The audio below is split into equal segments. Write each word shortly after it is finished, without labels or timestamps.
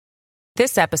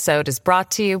This episode is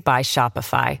brought to you by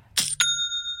Shopify.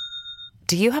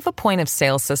 Do you have a point of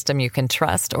sale system you can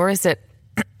trust, or is it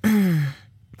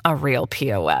a real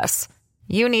POS?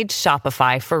 You need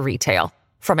Shopify for retail.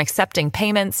 From accepting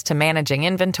payments to managing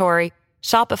inventory,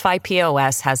 Shopify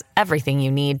POS has everything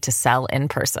you need to sell in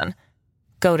person.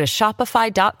 Go to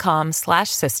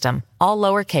shopify.com/system, all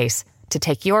lowercase, to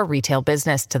take your retail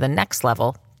business to the next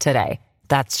level today.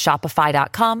 That's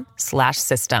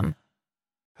shopify.com/system.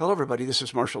 Hello, everybody. This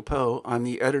is Marshall Poe. I'm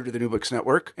the editor of the New Books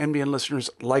Network. NBN listeners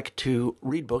like to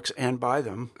read books and buy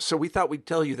them. So we thought we'd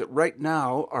tell you that right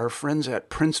now, our friends at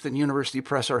Princeton University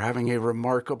Press are having a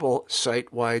remarkable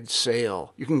site-wide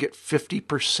sale. You can get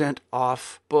 50%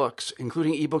 off books,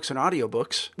 including ebooks and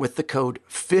audiobooks, with the code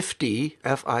 50,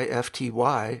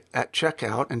 F-I-F-T-Y, at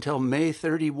checkout until May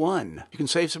 31. You can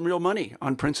save some real money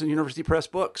on Princeton University Press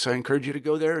books. I encourage you to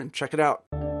go there and check it out.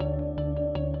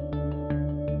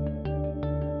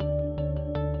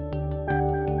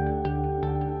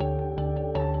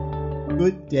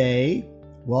 Good day.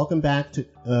 Welcome back to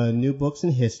New Books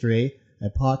in History, a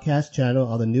podcast channel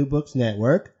on the New Books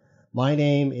Network. My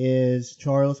name is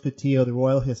Charles Coutinho of the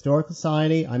Royal Historical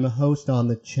Society. I'm a host on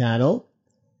the channel.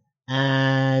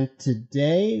 And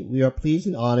today we are pleased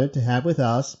and honored to have with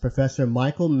us Professor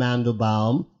Michael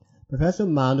Mandelbaum. Professor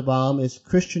Mandelbaum is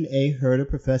Christian A. Herter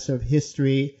Professor of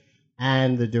History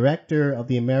and the Director of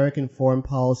the American Foreign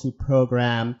Policy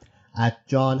Program at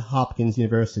Johns Hopkins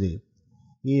University.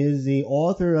 He is the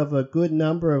author of a good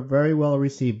number of very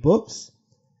well-received books,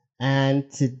 and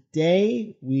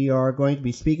today we are going to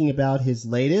be speaking about his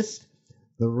latest,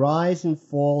 The Rise and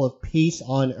Fall of Peace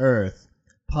on Earth,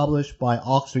 published by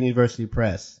Oxford University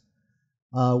Press.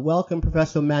 Welcome,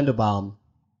 Professor Mandelbaum.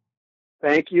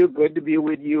 Thank you. Good to be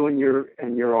with you and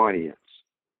your audience.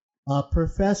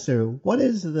 Professor, what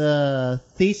is the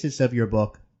thesis of your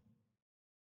book?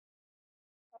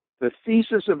 The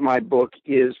thesis of my book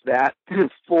is that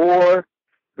for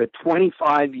the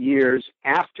 25 years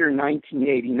after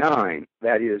 1989,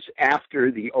 that is, after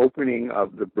the opening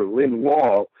of the Berlin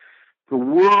Wall, the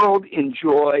world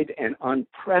enjoyed an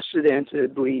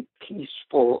unprecedentedly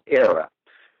peaceful era.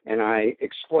 And I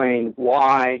explained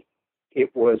why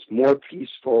it was more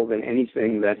peaceful than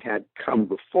anything that had come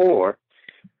before.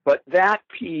 But that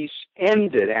peace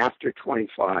ended after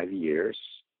 25 years.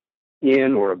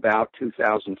 In or about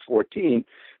 2014,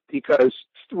 because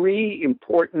three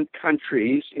important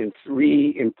countries in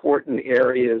three important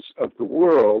areas of the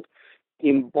world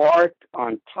embarked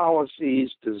on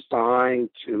policies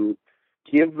designed to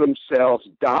give themselves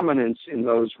dominance in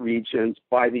those regions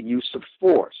by the use of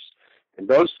force. And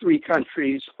those three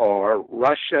countries are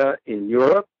Russia in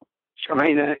Europe,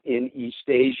 China in East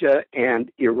Asia,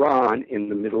 and Iran in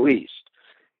the Middle East.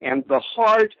 And the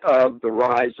heart of the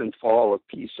rise and fall of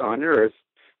peace on earth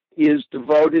is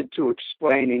devoted to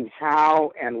explaining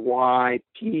how and why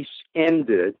peace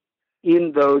ended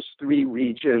in those three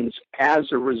regions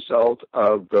as a result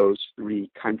of those three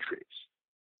countries.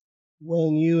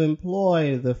 When you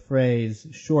employ the phrase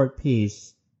short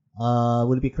peace,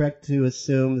 would it be correct to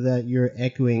assume that you're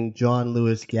echoing John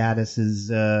Lewis Gaddis's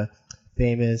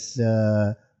famous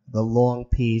the long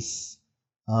peace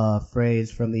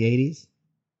phrase from the 80s?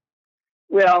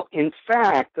 Well, in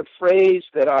fact, the phrase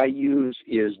that I use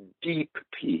is deep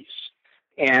peace.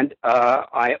 And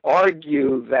I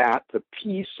argue that the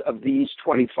peace of these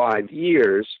 25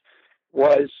 years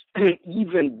was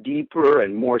even deeper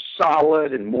and more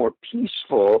solid and more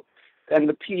peaceful than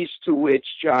the peace to which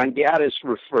John Gaddis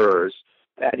refers,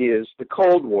 that is, the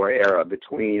Cold War era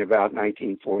between about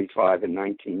 1945 and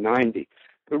 1990.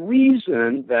 The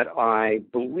reason that I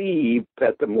believe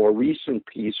that the more recent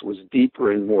peace was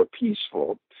deeper and more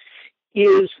peaceful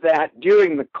is that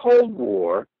during the Cold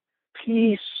War,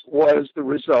 peace was the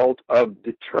result of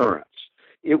deterrence.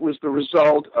 It was the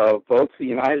result of both the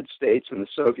United States and the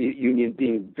Soviet Union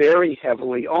being very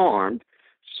heavily armed,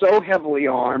 so heavily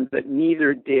armed that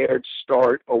neither dared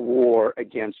start a war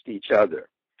against each other.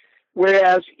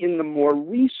 Whereas in the more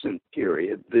recent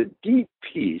period, the deep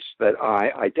peace that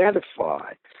I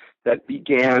identify, that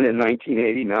began in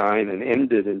 1989 and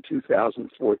ended in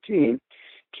 2014,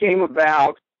 came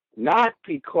about not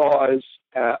because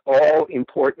all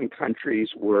important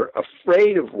countries were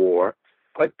afraid of war,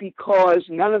 but because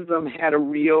none of them had a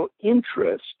real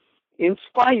interest in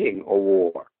fighting a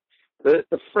war.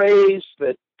 The phrase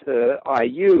that I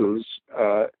use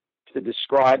to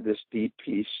describe this deep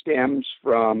peace stems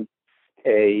from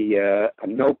a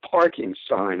no parking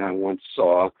sign I once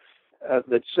saw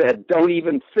that said, "Don't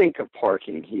even think of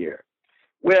parking here."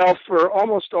 Well, for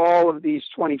almost all of these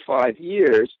 25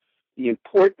 years, the the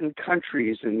important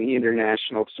countries in the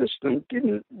international system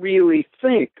didn't really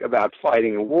think about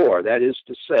fighting a war. That is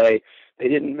to say, they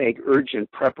didn't make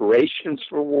urgent preparations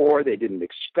for war. They didn't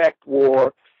expect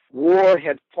war. War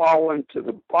had fallen to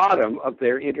the bottom of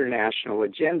their international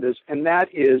agendas, and that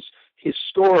is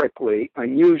historically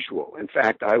unusual. In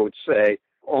fact, I would say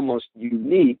almost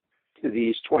unique to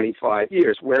these 25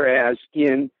 years, whereas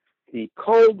in the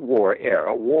Cold War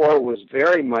era, war was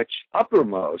very much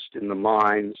uppermost in the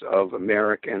minds of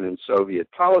American and Soviet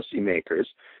policymakers,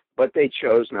 but they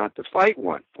chose not to fight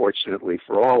one, fortunately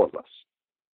for all of us.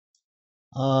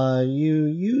 You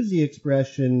use the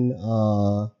expression,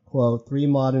 quote, three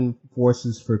modern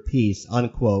forces for peace,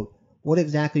 unquote. What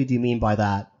exactly do you mean by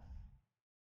that?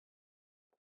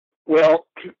 Well,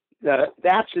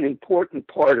 that's an important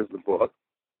part of the book.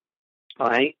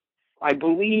 I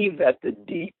believe that the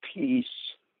deep peace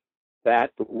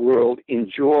that the world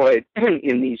enjoyed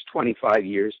in these 25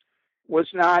 years was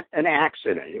not an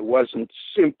accident. It wasn't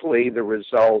simply the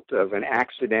result of an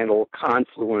accidental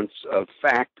confluence of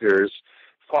factors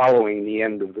following the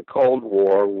end of the Cold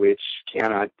War, which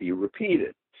cannot be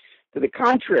repeated. To the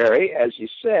contrary, as you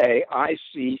say, I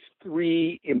see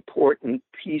three important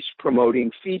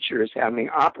peace-promoting features having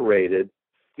operated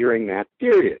during that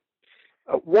period.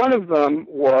 One of them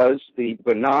was the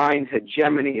benign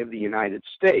hegemony of the United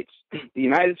States. The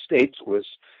United States was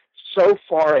so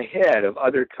far ahead of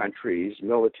other countries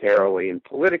militarily and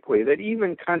politically that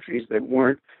even countries that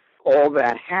weren't all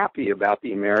that happy about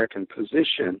the American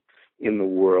position in the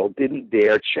world didn't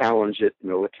dare challenge it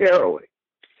militarily.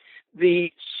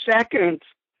 The second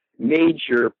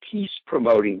major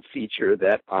peace-promoting feature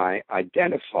that I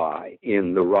identify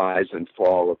in the rise and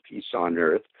fall of peace on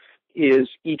earth is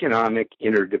economic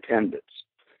interdependence.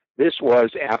 This was,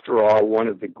 after all, one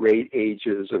of the great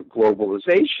ages of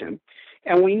globalization,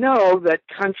 and we know that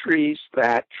countries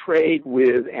that trade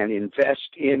with and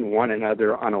invest in one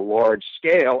another on a large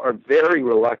scale are very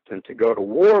reluctant to go to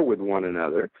war with one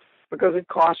another because it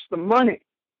costs them money.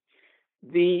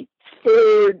 The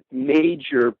third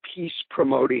major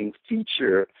peace-promoting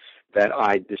feature that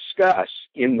I discuss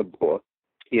in the book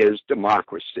is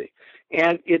democracy.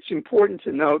 And it's important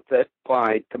to note that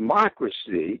by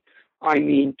democracy, I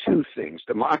mean two things.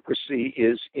 Democracy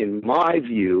is, in my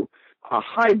view, a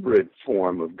hybrid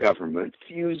form of government,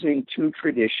 fusing two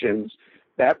traditions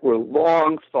that were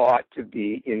long thought to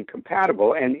be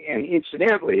incompatible. And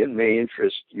incidentally, it may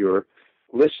interest your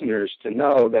listeners to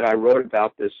know that I wrote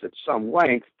about this at some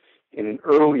length in an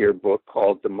earlier book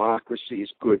called Democracy's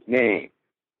Good Name.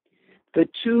 The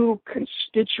two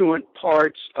constituent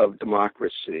parts of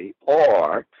democracy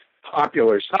are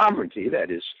popular sovereignty, that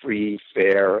is free,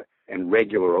 fair, and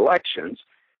regular elections,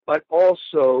 but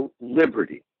also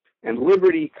liberty. And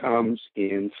liberty comes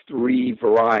in three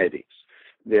varieties.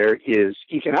 There is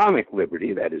economic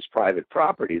liberty, that is private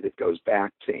property that goes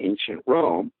back to ancient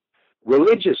Rome,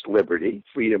 religious liberty,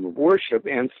 freedom of worship,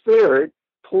 and third,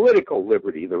 political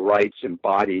liberty, the rights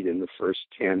embodied in the first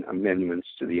 10 amendments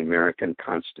to the American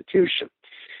Constitution.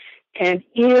 And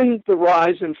in the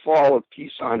rise and fall of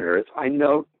peace on earth, I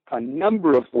note a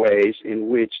number of ways in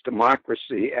which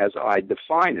democracy, as I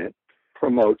define it,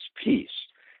 promotes peace.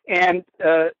 And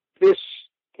this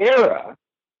era,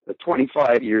 the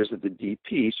 25 years of the deep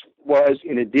peace, was,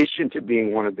 in addition to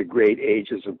being one of the great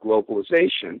ages of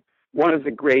globalization, one of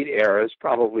the great eras,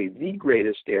 probably the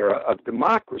greatest era of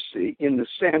democracy, in the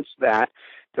sense that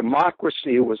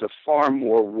democracy was a far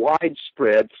more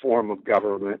widespread form of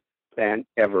government than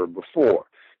ever before.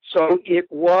 So it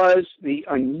was the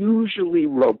unusually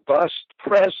robust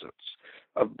presence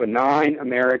of benign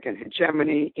American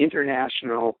hegemony,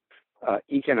 international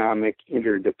economic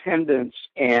interdependence,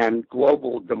 and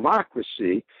global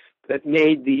democracy that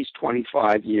made these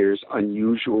 25 years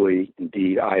unusually,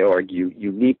 indeed, I argue,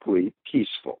 uniquely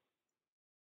peaceful.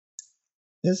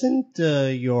 Isn't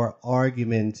your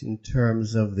argument in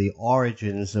terms of the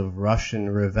origins of Russian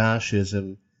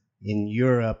revanchism in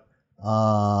Europe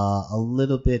a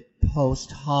little bit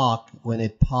post hoc when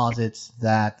it posits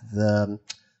that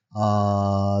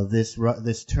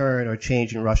this turn or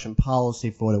change in Russian policy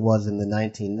for what it was in the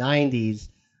 1990s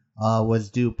was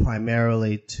due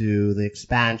primarily to the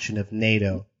expansion of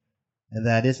NATO? And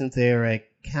that isn't there a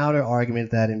counter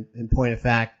argument that in point of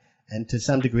fact, and to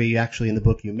some degree actually in the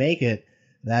book you make it,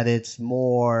 that it's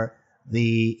more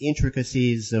the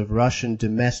intricacies of Russian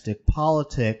domestic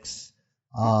politics,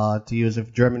 to use a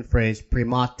German phrase,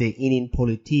 Primat der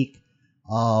Innenpolitik,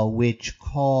 which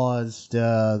caused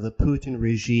the Putin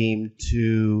regime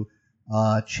to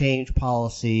change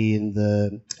policy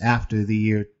after the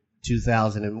year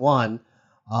 2001,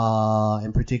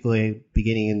 and particularly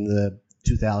beginning in the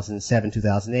 2007,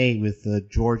 2008 with the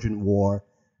Georgian War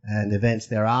and events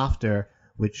thereafter,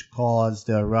 which caused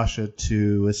Russia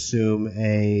to assume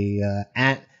a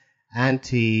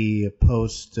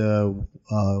anti-post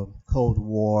Cold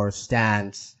War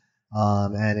stance,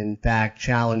 and in fact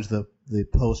challenge the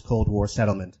post-Cold War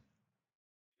settlement?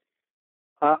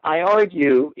 I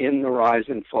argue in The Rise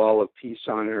and Fall of Peace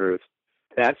on Earth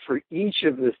that for each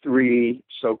of the three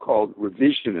so-called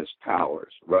revisionist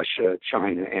powers, Russia,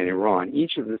 China, and Iran,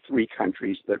 each of the three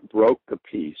countries that broke the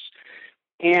peace,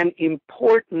 an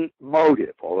important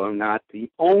motive, although not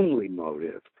the only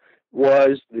motive,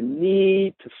 was the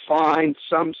need to find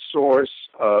some source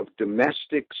of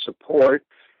domestic support,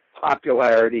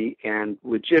 popularity, and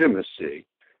legitimacy.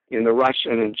 In the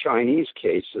Russian and Chinese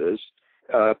cases,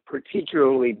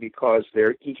 particularly because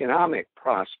their economic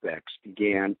prospects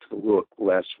began to look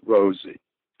less rosy.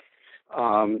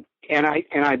 And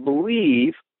I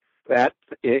believe that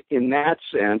in that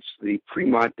sense, the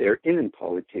Primat der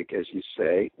Innenpolitik, as you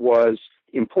say, was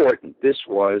important. This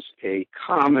was a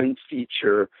common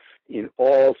feature in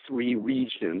all three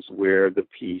regions where the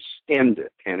peace ended,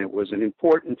 and it was an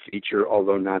important feature,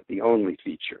 although not the only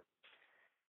feature.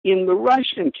 In the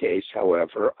Russian case,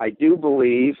 however, I do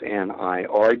believe, and I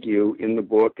argue in the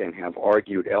book and have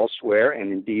argued elsewhere,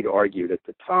 and indeed argued at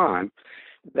the time,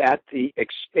 that the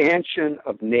expansion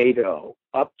of NATO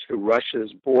up to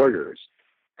Russia's borders,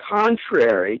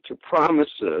 contrary to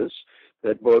promises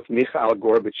that both Mikhail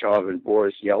Gorbachev and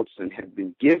Boris Yeltsin had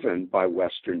been given by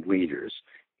Western leaders,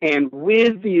 and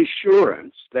with the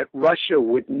assurance that Russia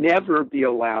would never be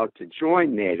allowed to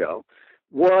join NATO,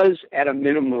 was at a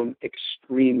minimum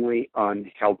extremely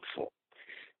unhelpful.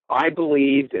 I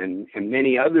believed, and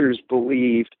many others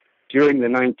believed, during the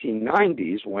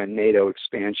 1990s when NATO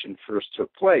expansion first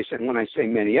took place, and when I say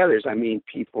many others, I mean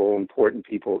people, important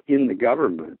people in the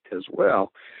government as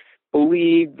well,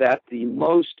 believed that the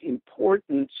most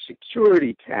important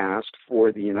security task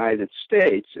for the United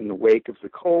States in the wake of the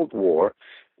Cold War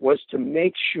was to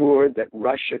make sure that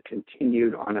Russia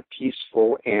continued on a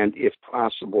peaceful and, if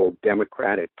possible,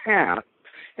 democratic path.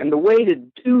 And the way to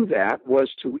do that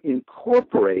was to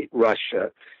incorporate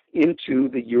Russia into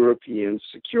the European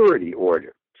security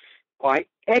order by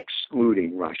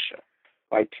excluding Russia,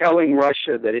 by telling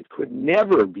Russia that it could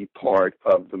never be part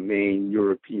of the main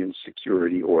European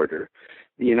security order.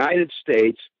 The United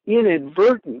States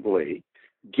inadvertently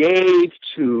gave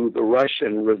to the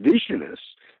Russian revisionists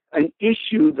an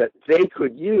issue that they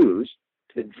could use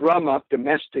to drum up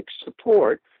domestic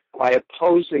support by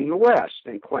opposing the West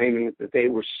and claiming that they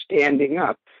were standing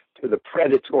up to the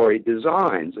predatory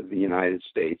designs of the United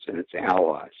States and its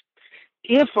allies.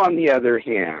 If, on the other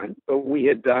hand, we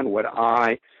had done what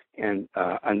I and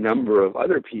a number of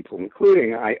other people,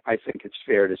 including, I think it's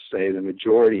fair to say, the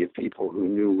majority of people who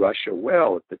knew Russia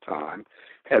well at the time,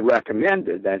 had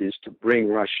recommended, that is, to bring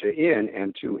Russia in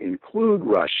and to include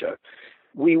Russia,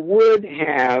 we would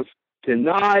have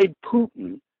denied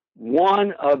Putin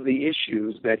one of the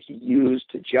issues that he used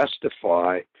to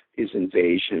justify his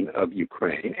invasion of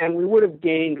Ukraine, and we would have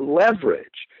gained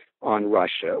leverage on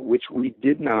Russia, which we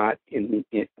did not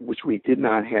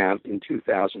have in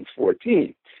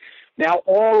 2014. Now,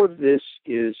 all of this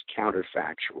is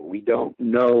counterfactual. We don't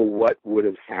know what would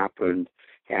have happened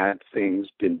had things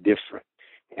been different.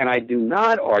 And I do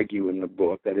not argue in the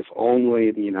book that if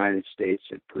only the United States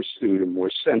had pursued a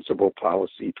more sensible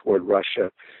policy toward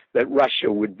Russia, that Russia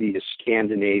would be a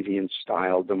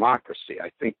Scandinavian-style democracy. I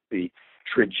think the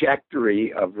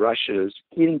trajectory of Russia's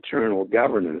internal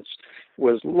governance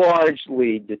was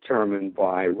largely determined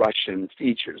by Russian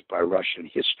features, by Russian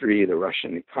history, the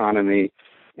Russian economy,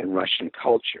 and Russian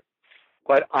culture.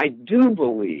 But I do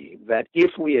believe that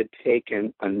if we had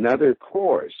taken another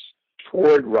course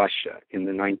toward Russia in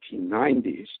the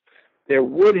 1990s, there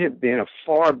would have been a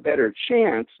far better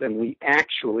chance than we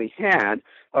actually had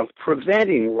of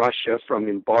preventing Russia from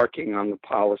embarking on the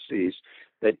policies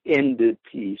that ended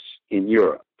peace in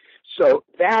Europe. So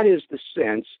that is the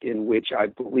sense in which I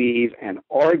believe and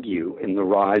argue in The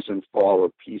Rise and Fall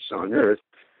of Peace on Earth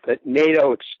that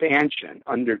NATO expansion,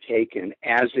 undertaken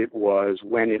as it was,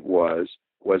 when it was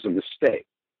a mistake.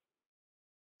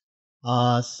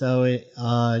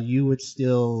 You would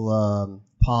still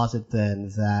posit then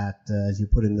that, as you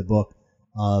put in the book,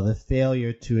 the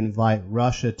failure to invite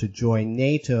Russia to join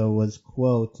NATO was,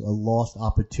 quote, a lost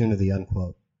opportunity,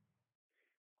 unquote.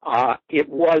 It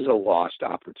was a lost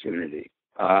opportunity.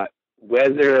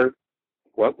 Whether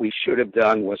what we should have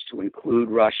done was to include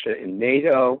Russia in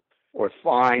NATO or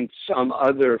find some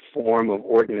other form of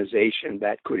organization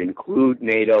that could include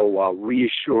NATO while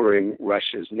reassuring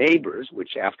Russia's neighbors,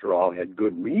 which after all had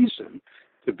good reason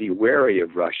to be wary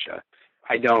of Russia,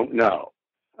 I don't know.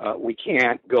 We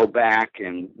can't go back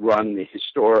and run the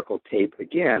historical tape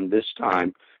again, this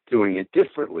time doing it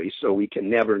differently, so we can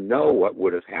never know what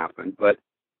would have happened. But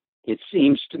it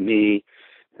seems to me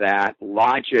that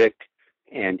logic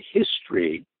and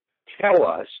history tell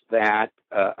us that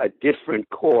a different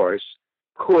course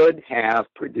could have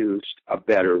produced a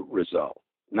better result.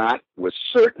 Not was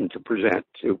certain to present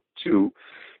to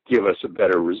give us a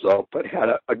better result, but had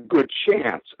a good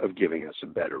chance of giving us a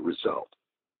better result.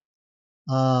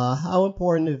 How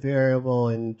important a variable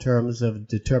in terms of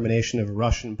determination of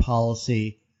Russian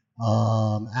policy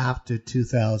after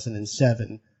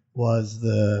 2007 was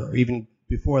or even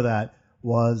before that,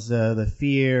 was the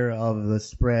fear of the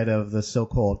spread of the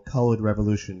so-called colored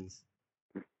revolutions?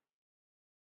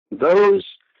 Those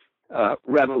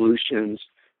revolutions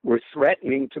were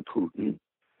threatening to Putin,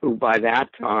 who by that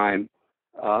time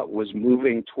was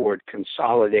moving toward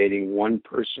consolidating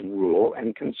one-person rule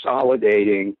and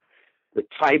consolidating the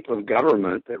type of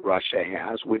government that Russia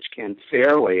has, which can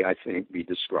fairly, I think, be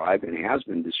described and has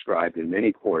been described in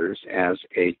many quarters as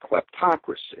a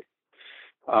kleptocracy.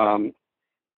 And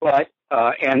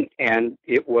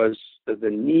it was the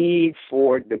need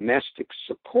for domestic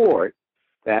support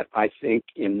that I think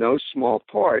in no small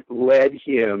part led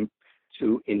him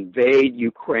to invade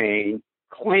Ukraine,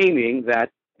 claiming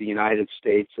that the United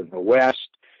States and the West,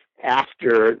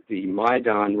 after the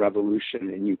Maidan revolution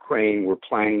in Ukraine, were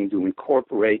planning to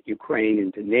incorporate Ukraine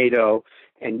into NATO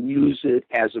and use it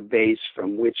as a base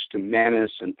from which to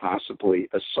menace and possibly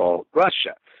assault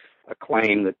Russia, a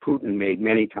claim that Putin made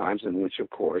many times and which, of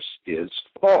course, is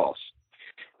false.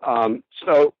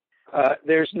 So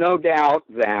there's no doubt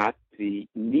that the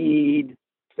need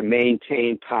to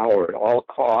maintain power at all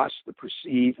costs, the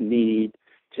perceived need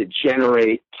to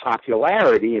generate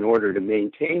popularity in order to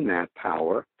maintain that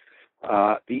power,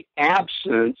 the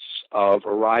absence of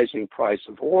a rising price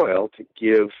of oil to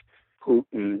give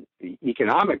Putin the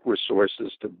economic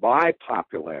resources to buy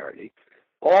popularity,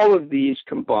 all of these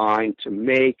combine to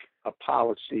make a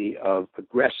policy of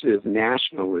aggressive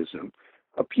nationalism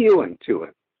appealing to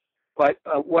him. But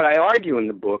what I argue in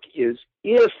the book is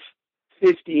if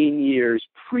 15 years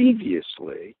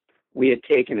previously we had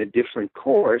taken a different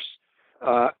course,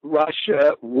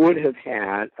 Russia would have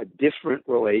had a different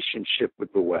relationship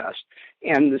with the West,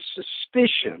 and the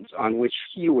suspicions on which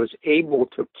he was able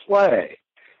to play,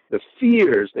 the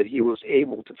fears that he was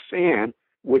able to fan,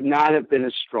 would not have been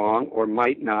as strong or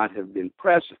might not have been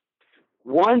present.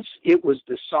 Once it was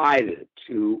decided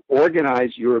to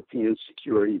organize European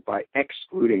security by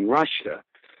excluding Russia,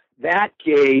 that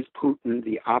gave Putin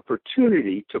the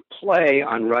opportunity to play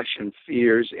on Russian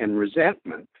fears and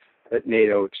resentment that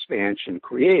NATO expansion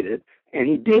created, and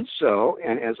he did so,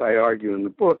 and as I argue in the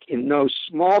book, in no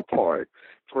small part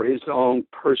for his own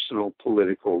personal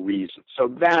political reasons. So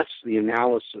that's the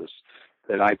analysis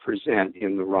that I present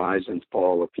in The Rise and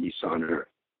Fall of Peace on Earth.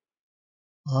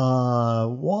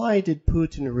 Why did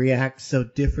Putin react so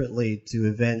differently to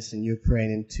events in Ukraine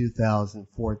in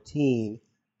 2014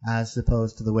 as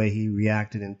opposed to the way he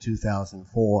reacted in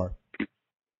 2004?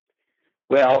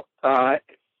 Well,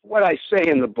 what I say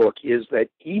in the book is that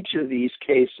each of these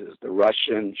cases, the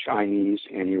Russian, Chinese,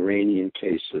 and Iranian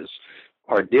cases,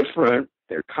 are different,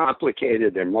 they're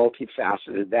complicated, they're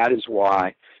multifaceted. That is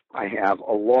why I have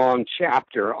a long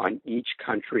chapter on each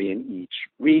country and each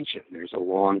region. There's a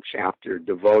long chapter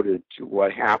devoted to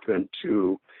what happened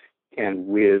to and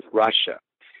with Russia.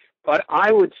 But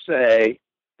I would say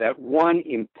that one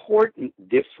important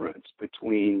difference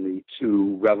between the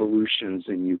two revolutions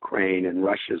in Ukraine and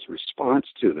Russia's response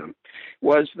to them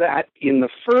was that in the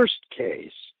first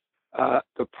case,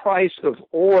 the price of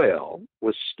oil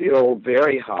was still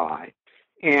very high,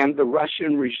 and the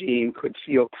Russian regime could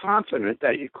feel confident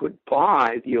that it could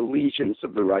buy the allegiance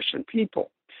of the Russian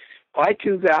people. By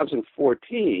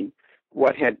 2014,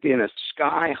 what had been a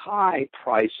sky-high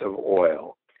price of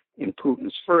oil in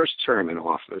Putin's first term in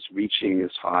office, reaching as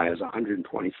high as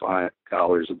 $125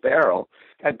 a barrel,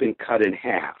 had been cut in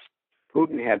half.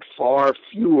 Putin had far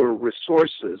fewer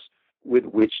resources with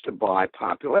which to buy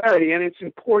popularity, and it's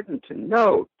important to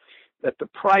note that the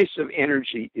price of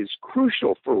energy is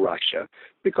crucial for Russia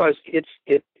because it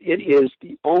is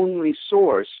the only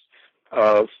source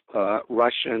of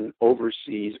Russian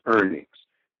overseas earnings.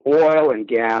 Oil and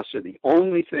gas are the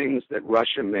only things that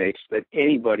Russia makes that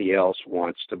anybody else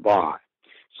wants to buy.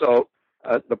 So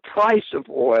the price of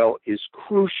oil is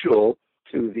crucial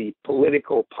to the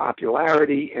political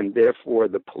popularity and therefore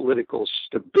the political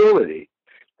stability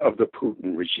of the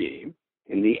Putin regime.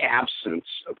 in the absence,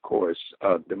 of course,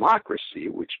 of democracy,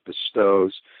 which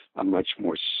bestows a much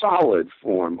more solid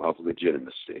form of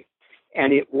legitimacy.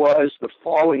 And it was the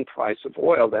falling price of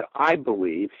oil that I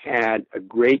believe had a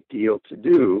great deal to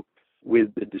do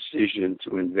with the decision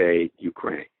to invade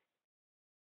Ukraine.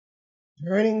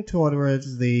 Turning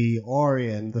towards the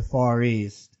Orient, the Far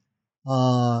East,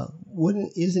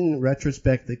 isn't in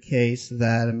retrospect the case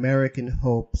that American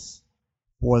hopes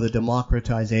for the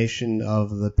democratization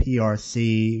of the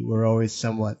PRC were always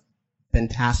somewhat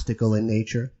fantastical in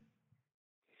nature?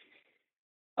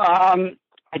 I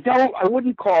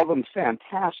wouldn't call them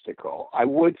fantastical. I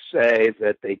would say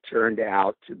that they turned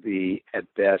out to be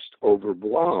at best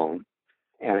overblown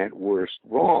and at worst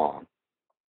wrong.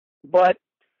 But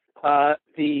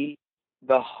the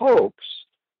hopes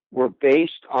were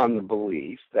based on the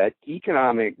belief that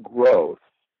economic growth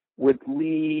would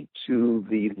lead to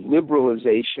the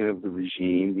liberalization of the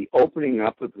regime, the opening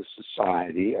up of the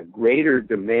society, a greater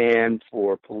demand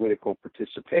for political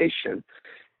participation,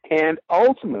 and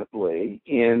ultimately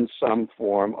in some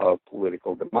form of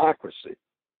political democracy.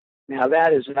 Now,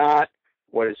 that is not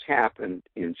what has happened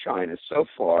in China so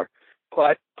far,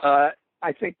 but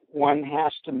I think one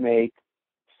has to make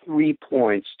 3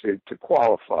 points to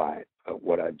qualify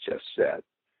what I've just said.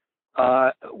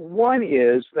 One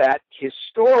is that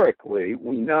historically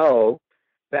we know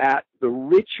that the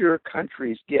richer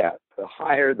countries get, the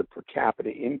higher the per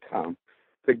capita income,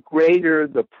 the greater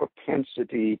the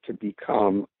propensity to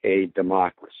become a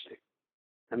democracy.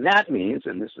 And that means,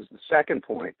 and this is the second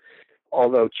point,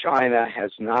 although China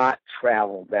has not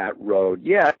traveled that road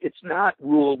yet, it's not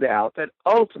ruled out that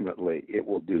ultimately it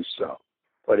will do so.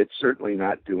 But it's certainly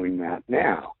not doing that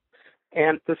now.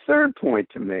 And the third point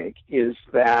to make is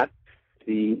that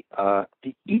the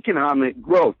economic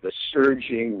growth, the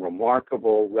surging,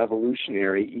 remarkable,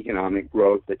 revolutionary economic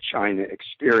growth that China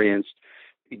experienced,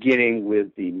 beginning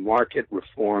with the market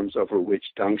reforms over which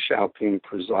Deng Xiaoping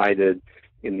presided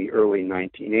in the early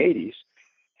 1980s,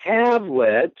 have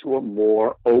led to a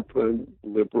more open,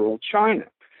 liberal China.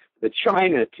 The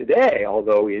China today,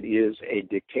 although it is a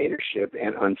dictatorship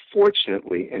and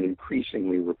unfortunately an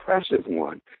increasingly repressive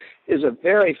one, is a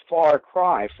very far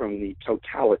cry from the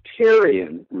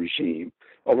totalitarian regime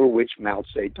over which Mao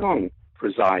Zedong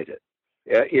presided.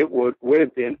 It would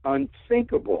have been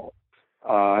unthinkable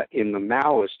in the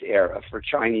Maoist era for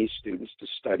Chinese students to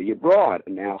study abroad,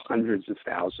 and now hundreds of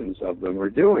thousands of them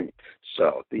are doing it.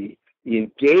 So the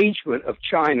engagement of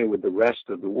China with the rest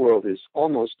of the world is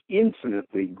almost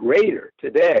infinitely greater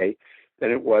today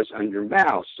than it was under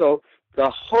Mao. So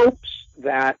the hopes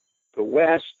that the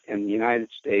West and the United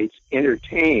States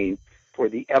entertain for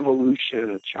the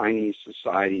evolution of Chinese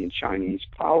society and Chinese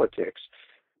politics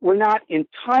were not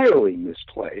entirely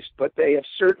misplaced, but they have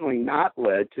certainly not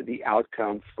led to the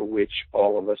outcome for which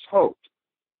all of us hoped.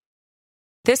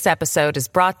 This episode is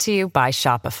brought to you by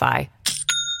Shopify.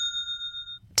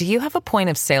 Do you have a point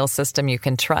of sale system you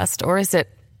can trust, or is it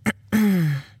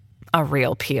a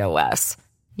real POS?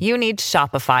 You need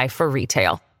Shopify for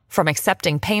retail. From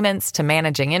accepting payments to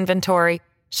managing inventory,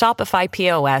 Shopify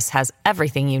POS has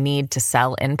everything you need to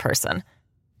sell in person.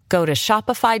 Go to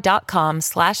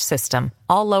shopify.com/system,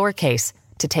 all lowercase,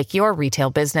 to take your retail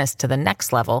business to the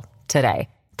next level today.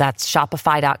 That's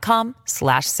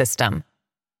shopify.com/system.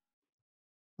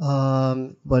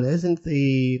 But isn't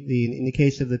in the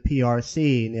case of the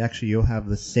PRC, and actually you'll have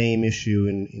the same issue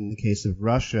in the case of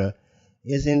Russia,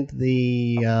 isn't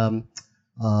the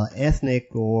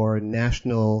ethnic or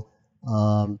national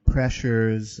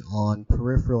pressures on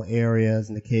peripheral areas,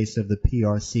 in the case of the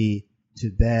PRC,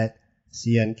 Tibet,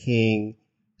 Xinjiang,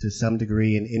 to some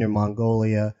degree in Inner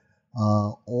Mongolia,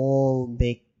 all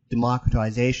make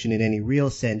democratization in any real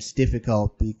sense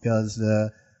difficult because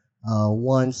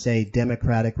once a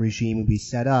democratic regime would be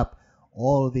set up,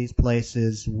 all of these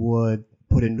places would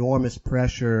put enormous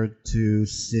pressure to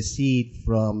secede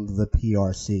from the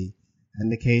PRC. In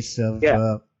the case of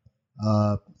the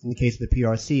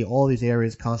PRC, all these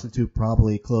areas constitute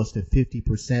probably close to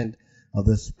 50% of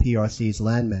this PRC's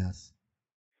landmass.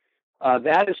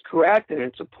 That is correct, and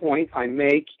it's a point I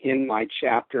make in my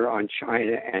chapter on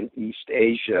China and East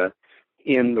Asia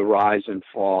in The Rise and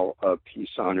Fall of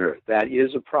Peace on Earth. That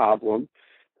is a problem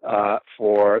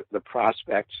for the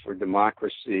prospects for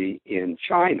democracy in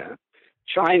China.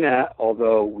 China,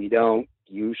 although we don't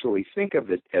usually think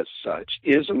of it as such,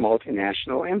 is a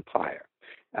multinational empire.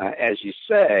 As you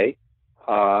say,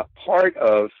 part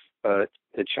of the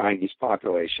Chinese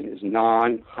population is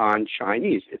non-Han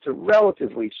Chinese. It's a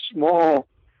relatively small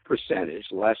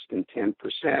percentage, less than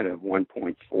 10% of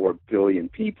 1.4 billion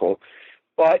people,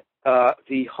 but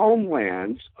the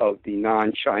homelands of the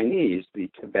non-Chinese, the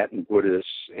Tibetan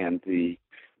Buddhists and the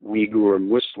Uyghur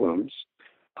Muslims,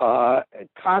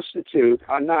 constitute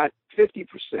not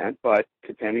 50%, but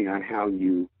depending on how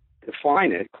you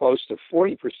define it, close to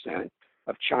 40%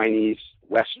 of Chinese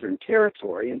Western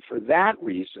territory. And for that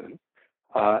reason,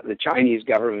 the Chinese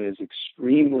government is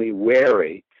extremely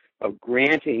wary of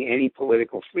granting any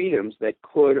political freedoms that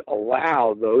could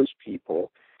allow those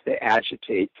people to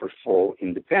agitate for full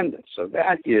independence. So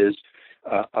that is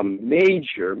a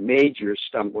major, major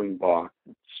stumbling block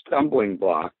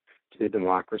to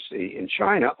democracy in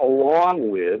China,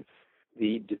 along with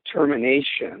the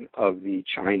determination of the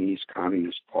Chinese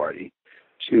Communist Party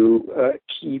to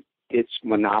keep its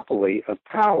monopoly of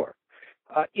power.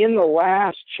 In the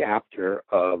last chapter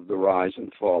of The Rise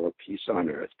and Fall of Peace on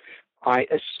Earth, I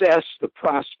assess the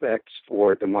prospects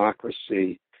for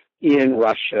democracy in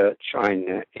Russia,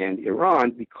 China, and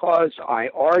Iran because I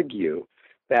argue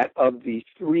that of the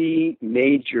three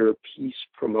major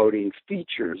peace-promoting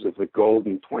features of the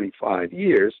golden 25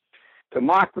 years,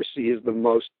 democracy is the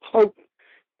most potent,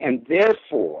 and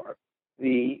therefore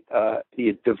the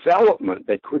development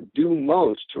that could do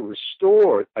most to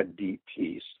restore a deep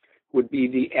peace would be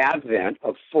the advent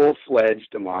of full-fledged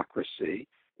democracy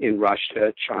in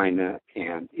Russia, China,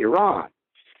 and Iran.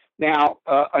 Now,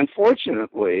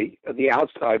 unfortunately, the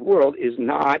outside world is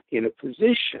not in a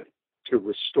position to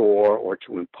restore or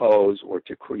to impose or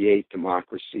to create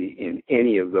democracy in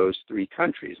any of those three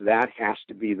countries. That has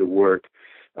to be the work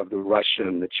of the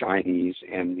Russian, the Chinese,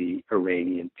 and the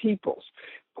Iranian peoples.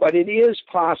 But it is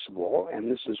possible, and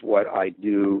this is what I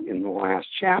do in the last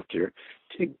chapter,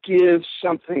 to give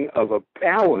something of a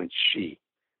balance sheet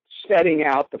setting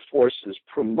out the forces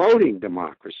promoting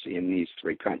democracy in these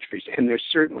three countries, and there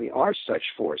certainly are such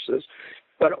forces,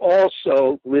 but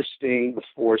also listing the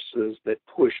forces that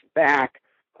push back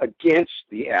against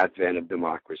the advent of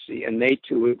democracy, and they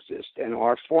too exist and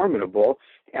are formidable,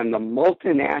 and the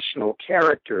multinational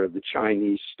character of the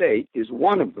Chinese state is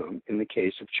one of them in the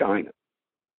case of China.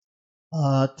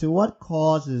 To what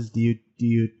causes do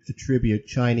you attribute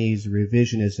Chinese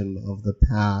revisionism of the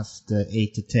past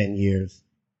 8 to 10 years?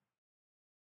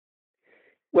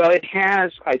 Well, it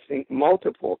has, I think,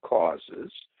 multiple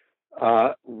causes.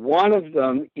 One of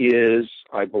them is,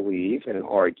 I believe and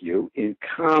argue, in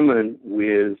common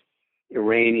with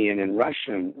Iranian and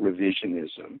Russian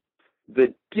revisionism,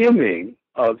 the dimming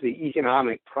of the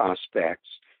economic prospects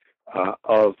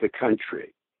of the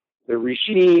country. The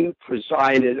regime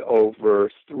presided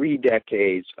over 3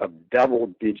 decades of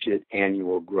double-digit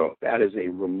annual growth. That is a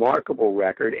remarkable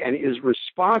record and is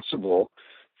responsible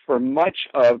for much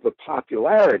of the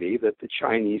popularity that the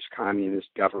Chinese Communist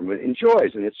government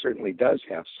enjoys, and it certainly does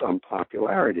have some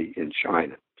popularity in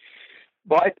China.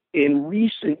 But in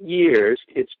recent years,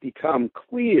 it's become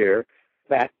clear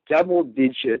that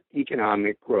double-digit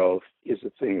economic growth is a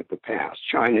thing of the past.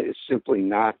 China is simply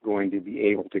not going to be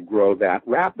able to grow that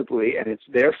rapidly, and it's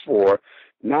therefore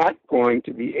not going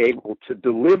to be able to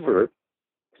deliver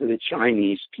to the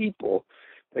Chinese people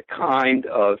the kind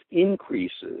of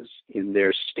increases in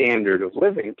their standard of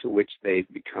living to which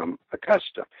they've become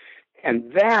accustomed.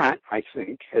 And that, I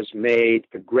think, has made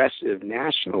aggressive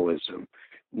nationalism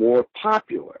more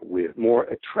popular, more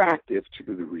attractive to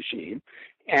the regime.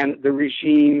 And the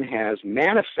regime has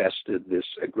manifested this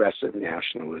aggressive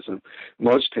nationalism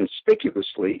most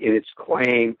conspicuously in its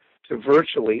claim to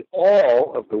virtually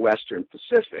all of the Western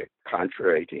Pacific,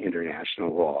 contrary to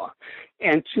international law,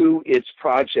 and to its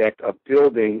project of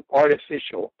building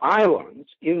artificial islands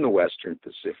in the Western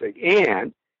Pacific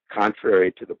and,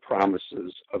 contrary to the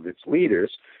promises of its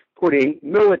leaders, putting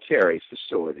military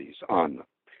facilities on them.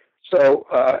 So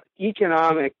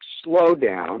economic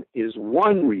slowdown is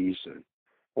one reason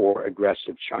for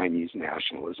aggressive Chinese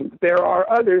nationalism. But there are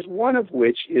others, one of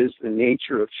which is the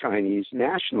nature of Chinese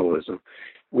nationalism,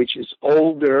 which is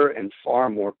older and far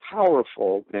more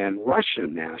powerful than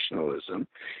Russian nationalism,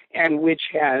 and which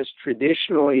has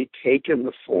traditionally taken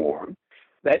the form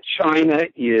that China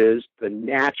is the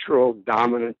natural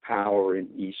dominant power in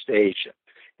East Asia,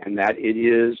 and that it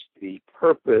is the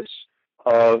purpose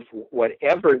of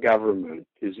whatever government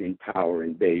is in power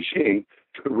in Beijing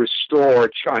to restore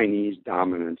Chinese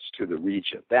dominance to the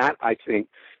region. That, I think,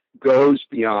 goes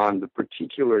beyond the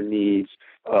particular needs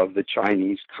of the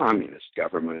Chinese Communist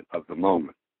government of the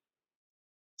moment.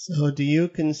 So do you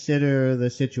consider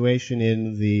the situation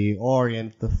in the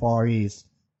Orient, the Far East,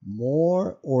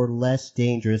 more or less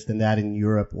dangerous than that in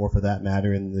Europe, or for that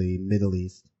matter in the Middle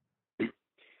East?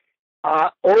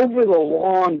 Over the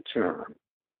long term,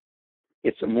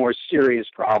 it's a more serious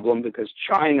problem because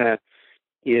China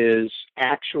is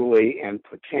actually and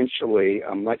potentially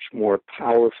a much more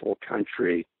powerful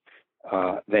country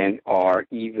than are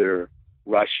either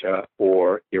Russia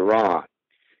or Iran.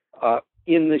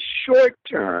 In the short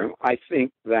term, I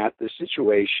think that the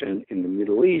situation in the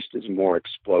Middle East is more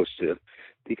explosive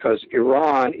because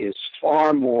Iran is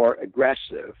far more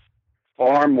aggressive,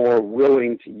 far more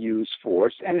willing to use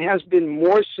force, and has been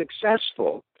more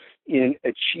successful in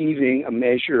achieving a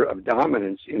measure of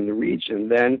dominance in the region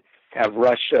than have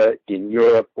Russia in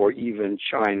Europe or even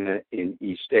China in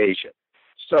East Asia.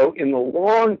 So in the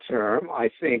long term,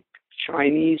 I think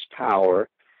Chinese power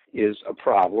is a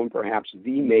problem, perhaps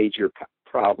the major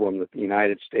problem that the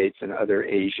United States and other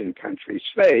Asian countries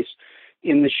face.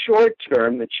 In the short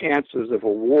term, the chances of a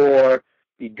war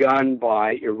begun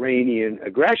by Iranian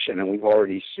aggression, and we've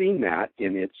already seen that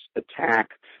in its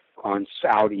attack on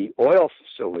Saudi oil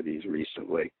facilities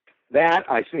recently, that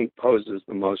I think poses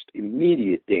the most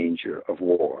immediate danger of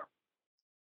war.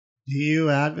 Do you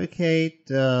advocate,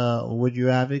 would you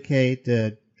advocate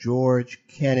George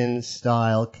Kennan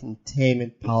style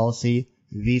containment policy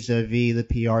vis-a-vis the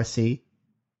PRC?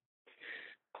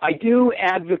 I do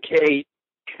advocate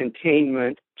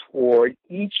containment toward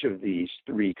each of these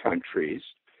three countries.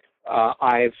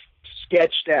 I've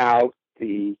sketched out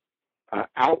the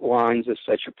outlines of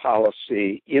such a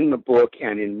policy in the book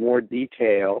and in more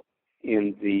detail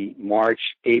in the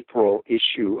March-April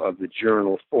issue of the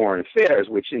journal Foreign Affairs,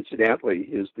 which incidentally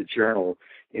is the journal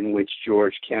in which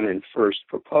George Kennan first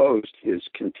proposed his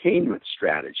containment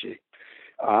strategy.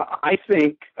 I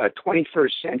think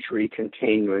 21st century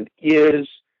containment is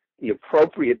the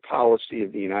appropriate policy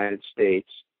of the United States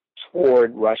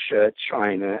toward Russia,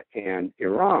 China, and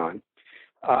Iran.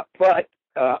 But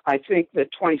I think that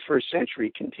 21st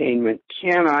century containment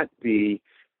cannot be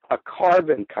a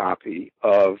carbon copy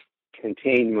of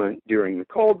containment during the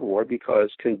Cold War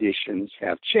because conditions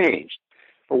have changed.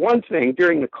 For one thing,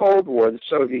 during the Cold War, the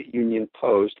Soviet Union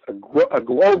posed a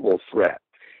global threat,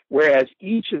 whereas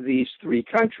each of these three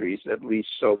countries, at least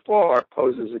so far,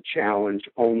 poses a challenge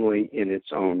only in its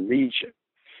own region.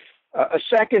 A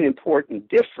second important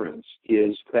difference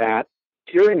is that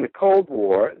during the Cold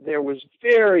War, there was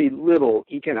very little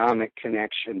economic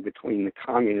connection between the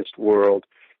communist world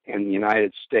and the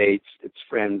United States, its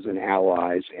friends and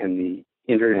allies, and the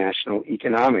international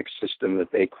economic system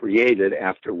that they created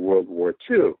after World War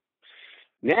II.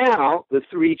 Now, the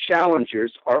three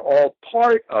challengers are all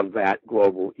part of that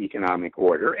global economic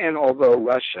order, and although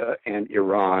Russia and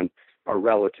Iran are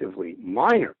relatively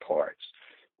minor parts,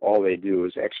 all they do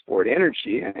is export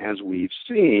energy, and as we've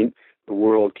seen, the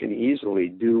world can easily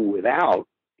do without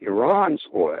Iran's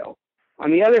oil.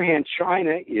 On the other hand,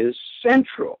 China is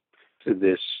central to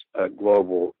this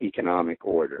global economic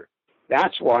order.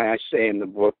 That's why I say in the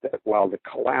book that while the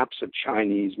collapse of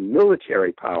Chinese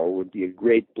military power would be a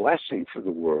great blessing for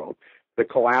the world, the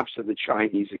collapse of the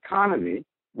Chinese economy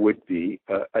would be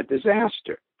a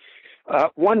disaster.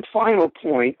 One final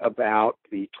point about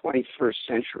the 21st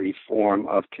century form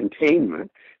of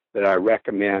containment that I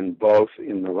recommend both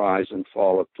in The Rise and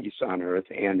Fall of Peace on Earth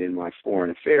and in my Foreign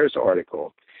Affairs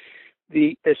article.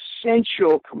 The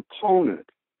essential component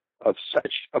of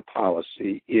such a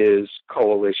policy is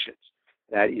coalitions.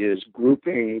 That is,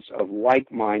 groupings of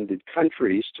like-minded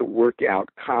countries to work out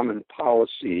common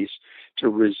policies to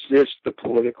resist the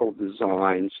political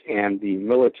designs and the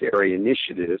military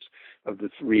initiatives of the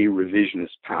three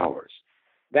revisionist powers.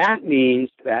 That means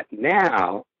that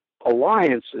now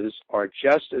alliances are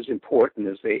just as important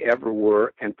as they ever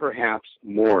were, and perhaps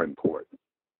more important.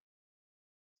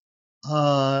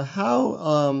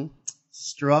 How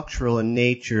structural in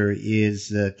nature is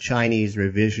the Chinese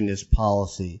revisionist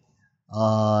policy?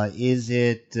 Is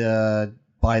it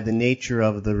by the nature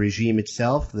of the regime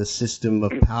itself, the system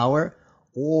of power,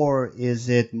 or is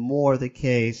it more the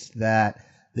case that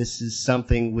this is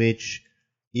something which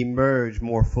emerged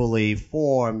more fully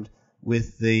formed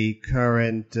with the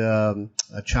current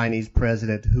Chinese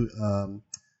president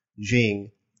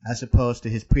Xi, as opposed to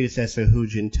his predecessor Hu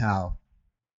Jintao?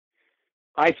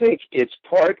 I think it's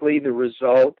partly the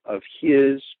result of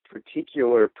his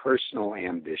particular personal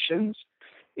ambitions.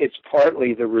 It's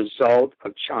partly the result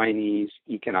of Chinese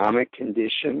economic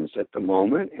conditions at the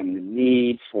moment and the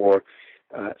need for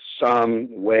some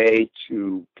way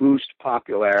to boost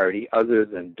popularity other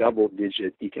than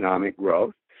double-digit economic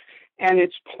growth. And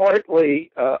it's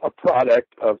partly a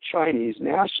product of Chinese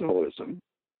nationalism,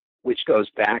 which goes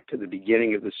back to the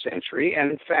beginning of the century.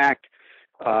 And in fact,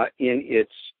 in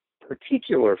its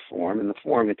particular form, in the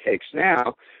form it takes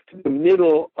now, to the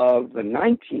middle of the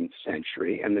 19th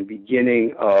century and the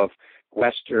beginning of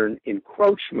Western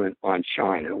encroachment on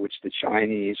China, which the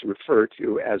Chinese refer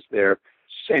to as their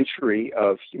century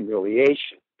of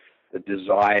humiliation, the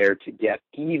desire to get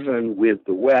even with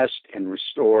the West and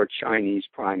restore Chinese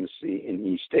primacy in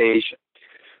East Asia.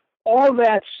 All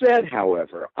that said,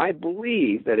 however, I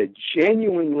believe that a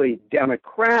genuinely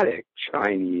democratic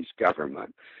Chinese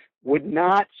government would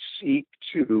not seek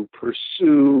to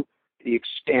pursue the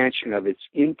expansion of its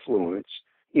influence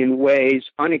in ways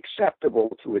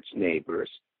unacceptable to its neighbors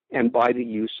and by the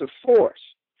use of force.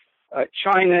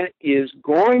 China is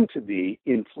going to be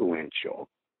influential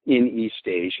in East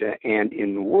Asia and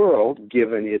in the world,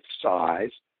 given its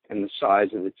size and the size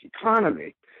of its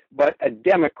economy. But a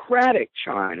democratic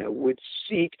China would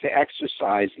seek to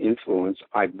exercise influence,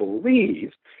 I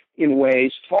believe, in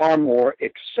ways far more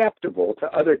acceptable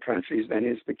to other countries than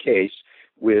is the case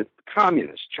with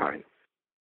communist China.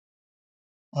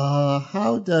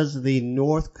 How does the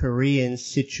North Korean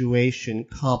situation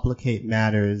complicate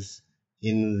matters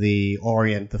in the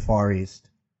Orient, the Far East?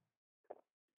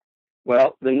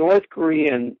 Well, the North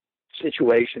Korean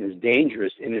situation is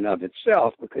dangerous in and of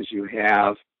itself because you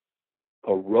have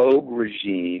a rogue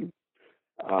regime,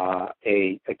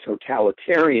 a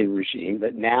totalitarian regime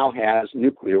that now has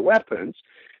nuclear weapons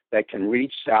that can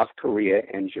reach South Korea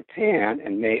and Japan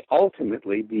and may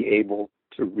ultimately be able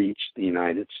to reach the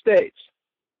United States.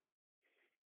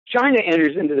 China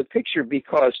enters into the picture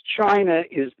because China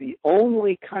is the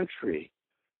only country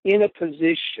in a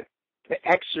position to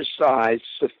exercise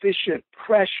sufficient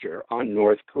pressure on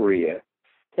North Korea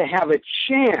to have a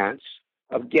chance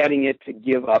of getting it to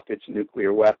give up its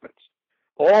nuclear weapons.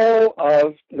 All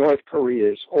of North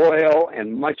Korea's oil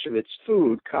and much of its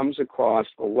food comes across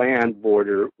the land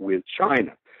border with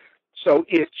China. So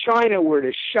if China were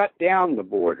to shut down the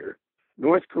border,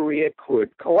 North Korea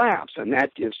could collapse, and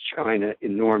that gives China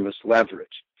enormous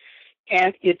leverage.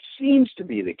 And it seems to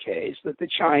be the case that the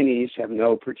Chinese have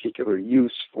no particular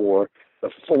use for the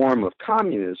form of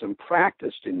communism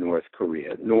practiced in North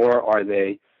Korea, nor are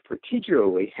they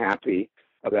particularly happy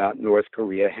about North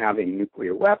Korea having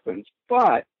nuclear weapons,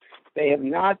 but they have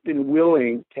not been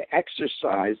willing to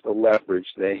exercise the leverage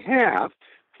they have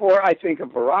for, I think, a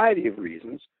variety of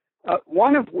reasons,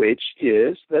 one of which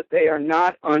is that they are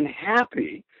not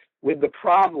unhappy with the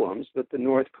problems that the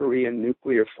North Korean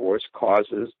nuclear force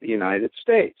causes the United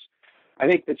States. I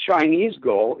think the Chinese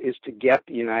goal is to get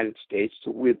the United States to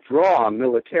withdraw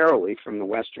militarily from the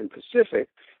Western Pacific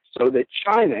so that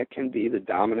China can be the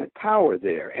dominant power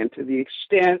there. And to the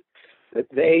extent that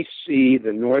they see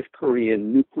the North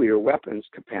Korean nuclear weapons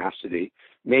capacity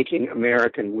making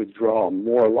American withdrawal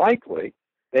more likely,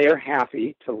 they are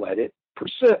happy to let it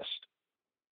persist.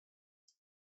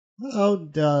 How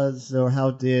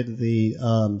did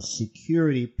the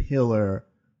security pillar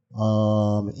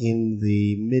in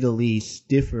the Middle East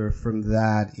differ from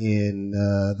that in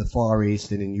the Far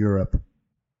East and in Europe?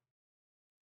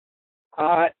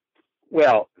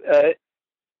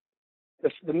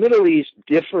 The Middle East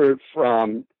differed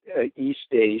from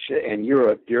East Asia and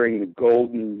Europe during the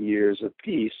golden years of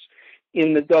peace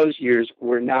in that those years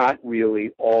were not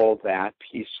really all that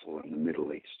peaceful in the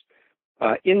Middle East.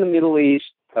 In the Middle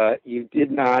East, you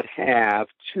did not have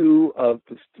two of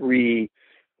the three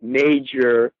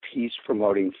major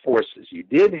peace-promoting forces. You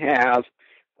did have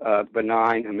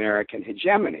benign American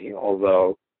hegemony,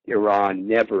 although Iran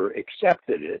never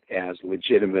accepted it as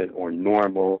legitimate or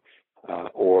normal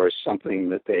or something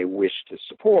that they wished to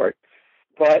support.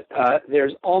 But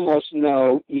there's almost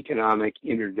no economic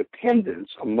interdependence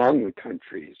among the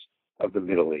countries of the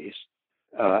Middle East.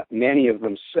 Many of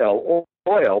them sell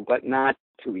oil, but not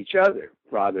to each other,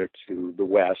 rather to the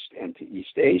West and to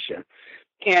East Asia.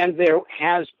 And there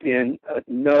has been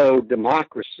no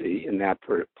democracy in that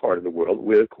part of the world,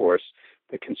 with, of course,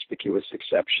 the conspicuous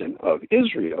exception of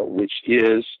Israel, which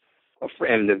is a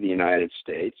friend of the United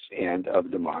States and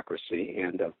of democracy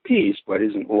and of peace, but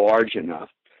isn't large enough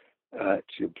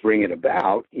to bring it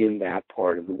about in that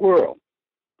part of the world.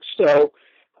 So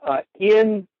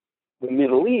in the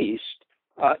Middle East,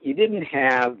 you didn't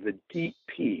have the deep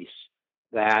peace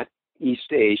that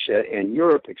East Asia and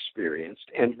Europe experienced,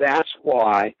 and that's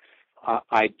why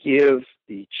I give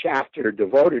the chapter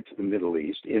devoted to the Middle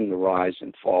East in The Rise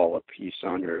and Fall of Peace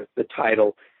on Earth the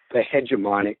title, The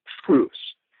Hegemonic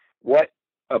Truce. What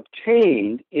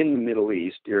obtained in the Middle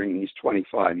East during these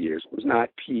 25 years was not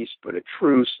peace, but a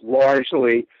truce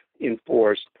largely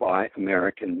enforced by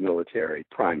American military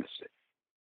primacy.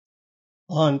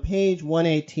 On page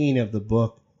 118 of the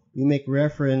book, you make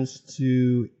reference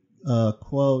to,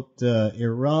 quote,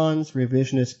 Iran's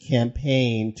revisionist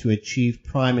campaign to achieve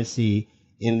primacy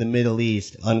in the Middle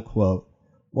East, unquote.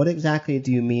 What exactly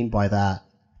do you mean by that?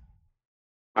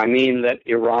 I mean that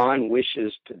Iran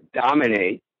wishes to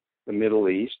dominate the Middle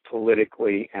East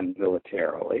politically and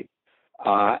militarily,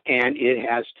 and it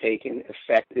has taken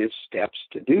effective steps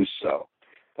to do so.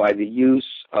 By the use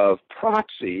of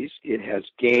proxies, it has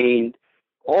gained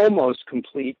almost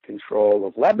complete control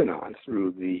of Lebanon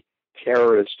through the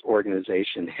terrorist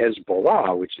organization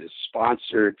Hezbollah, which is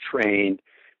sponsored, trained,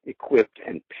 equipped,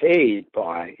 and paid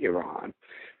by Iran.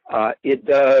 It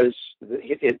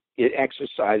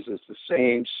exercises the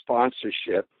same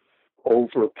sponsorship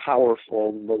over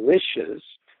powerful militias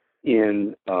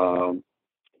in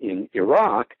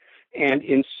Iraq, and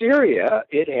in Syria,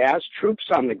 it has troops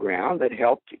on the ground that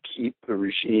help to keep the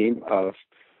regime of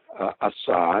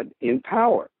Assad in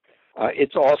power.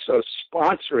 It's also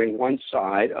sponsoring one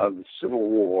side of the civil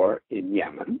war in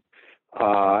Yemen.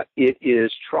 It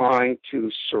is trying to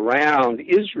surround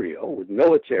Israel with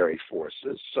military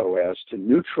forces so as to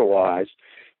neutralize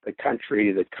the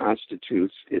country that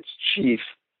constitutes its chief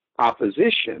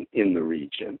opposition in the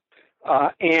region.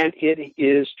 And it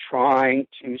is trying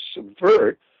to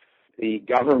subvert the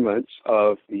governments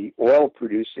of the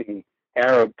oil-producing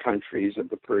Arab countries of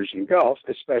the Persian Gulf,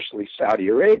 especially Saudi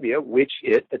Arabia, which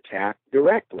it attacked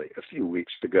directly a few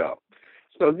weeks ago.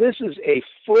 So this is a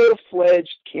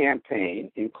full-fledged campaign,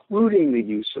 including the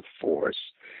use of force,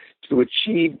 to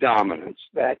achieve dominance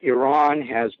that Iran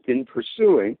has been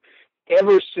pursuing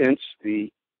ever since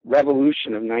the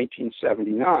revolution of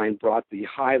 1979 brought the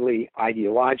highly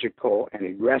ideological and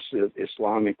aggressive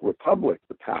Islamic Republic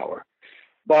to power.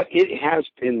 But it has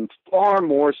been far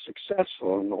more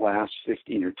successful in the last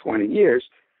 15 or 20 years,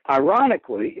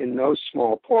 ironically, in no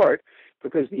small part,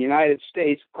 because the United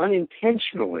States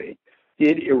unintentionally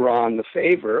did Iran the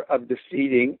favor of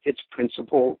defeating its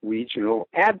principal regional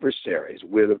adversaries,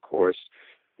 with, of course,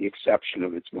 the exception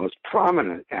of its most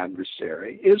prominent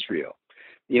adversary, Israel.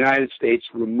 The United States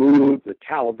removed the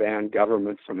Taliban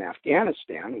government from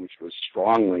Afghanistan, which was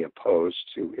strongly opposed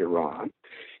to Iran.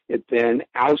 It then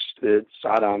ousted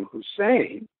Saddam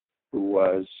Hussein,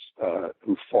 who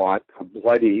fought a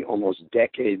bloody, almost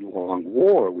decade-long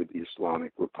war with the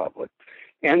Islamic Republic.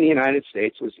 And the United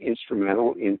States was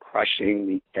instrumental in crushing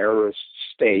the terrorist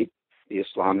state, the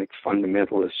Islamic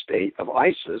fundamentalist state of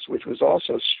ISIS, which was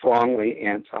also strongly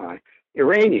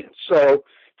anti-Iranian. So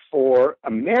for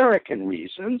American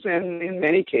reasons, and in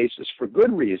many cases for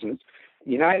good reasons,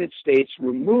 the United States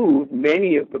removed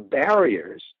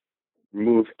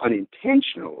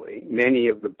unintentionally many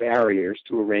of the barriers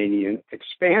to Iranian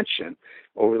expansion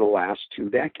over the last 2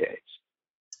 decades.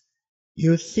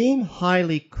 You seem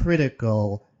highly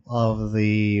critical of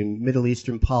the Middle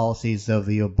Eastern policies of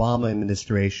the Obama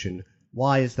administration.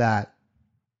 Why is that?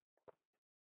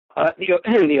 The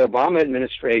Obama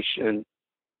administration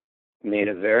made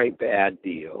a very bad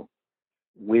deal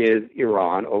with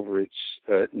Iran over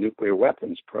its nuclear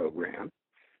weapons program,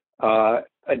 a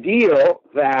deal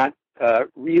that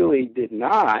really did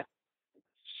not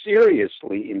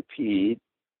seriously impede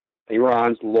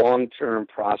Iran's long-term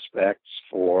prospects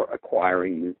for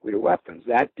acquiring nuclear weapons.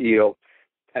 That deal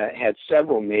had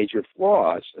several major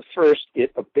flaws. First,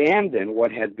 it abandoned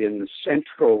what had been the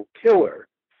central pillar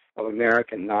of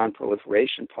American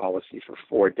non-proliferation policy for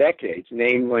 4 decades,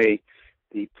 namely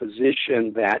the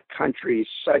position that countries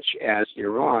such as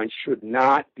Iran should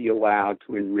not be allowed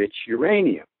to enrich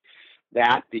uranium.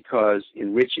 That because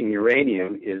enriching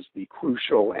uranium is the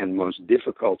crucial and most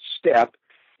difficult step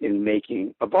in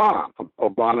making a bomb.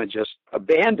 Obama just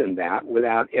abandoned that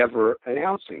without ever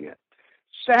announcing it.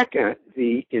 Second,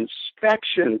 the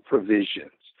inspection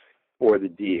provisions for the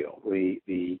deal,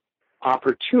 the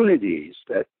opportunities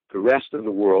that the rest of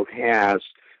the world has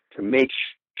to make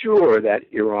sure that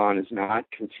Iran is not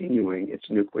continuing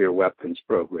its nuclear weapons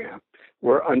program,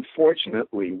 were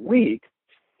unfortunately weak.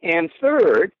 And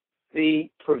third,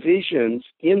 the provisions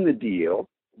in the deal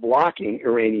blocking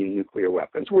Iranian nuclear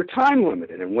weapons were time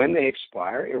limited, and when they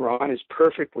expire, Iran is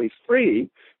perfectly free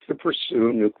to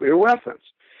pursue nuclear weapons.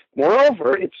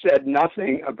 Moreover, it said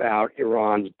nothing about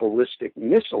Iran's ballistic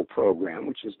missile program,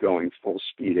 which is going full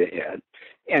speed ahead,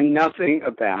 and nothing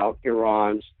about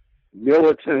Iran's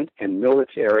militant and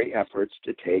military efforts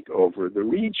to take over the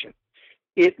region.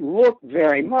 It looked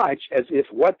very much as if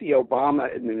what the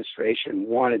Obama administration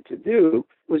wanted to do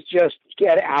was just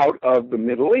get out of the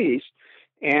Middle East.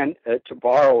 And to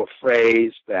borrow a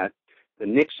phrase that the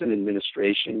Nixon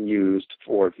administration used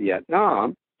for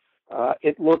Vietnam,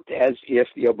 it looked as if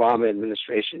the Obama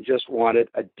administration just wanted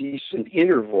a decent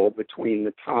interval between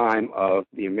the time of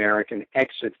the American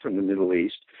exit from the Middle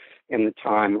East and the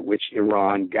time at which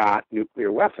Iran got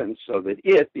nuclear weapons so that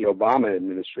the Obama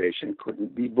administration,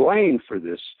 couldn't be blamed for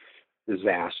this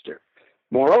disaster.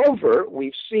 Moreover,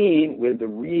 we've seen with the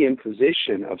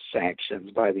reimposition of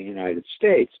sanctions by the United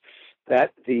States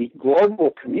that the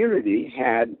global community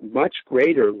had much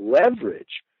greater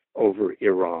leverage over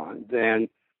Iran than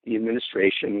the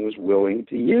administration was willing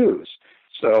to use.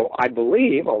 So I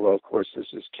believe, although of course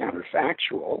this is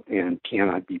counterfactual and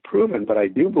cannot be proven, but I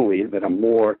do believe that a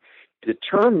more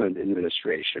determined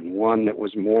administration, one that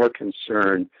was more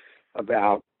concerned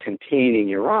about containing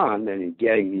Iran than in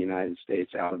getting the United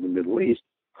States out of the Middle East,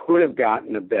 could have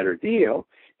gotten a better deal.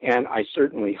 And I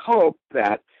certainly hope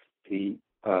that the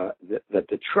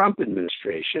Trump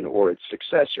administration or its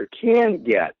successor can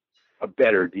get a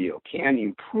better deal, can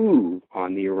improve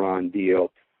on the Iran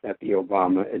deal that the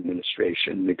Obama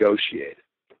administration negotiated.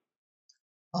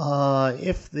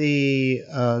 If the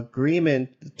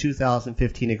agreement, the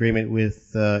 2015 agreement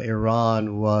with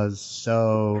Iran was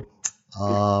so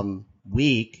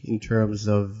weak in terms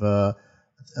of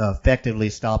effectively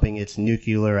stopping its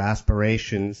nuclear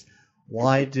aspirations,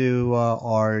 why do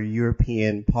our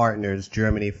European partners,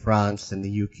 Germany, France, and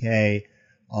the UK,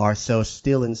 are so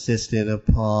still insistent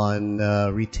upon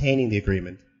retaining the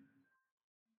agreement?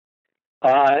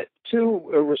 Two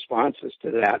responses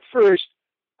to that. First,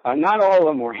 not all of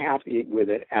them were happy with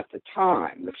it at the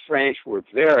time. The French were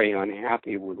very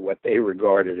unhappy with what they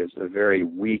regarded as a very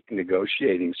weak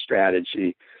negotiating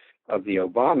strategy of the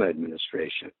Obama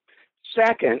administration.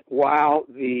 Second, while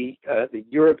the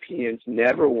Europeans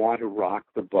never want to rock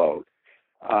the boat,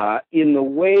 in the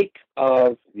wake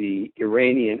of the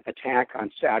Iranian attack on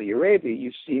Saudi Arabia,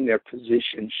 you've seen their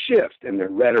position shift and their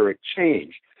rhetoric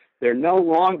change. They're no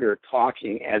longer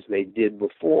talking as they did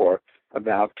before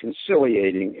about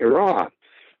conciliating Iran.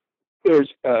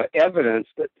 There's evidence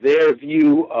that their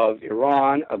view of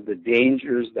Iran, of the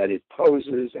dangers that it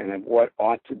poses, and of what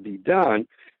ought to be done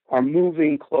are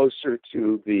moving closer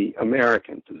to the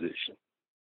American position.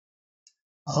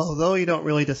 Although you don't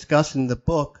really discuss in the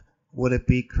book, would it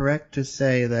be correct to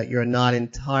say that you're not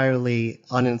entirely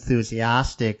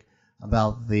unenthusiastic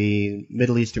about the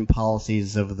Middle Eastern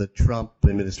policies of the Trump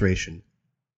administration?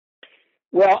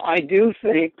 Well, I do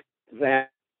think that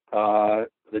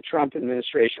the Trump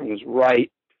administration was right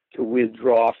to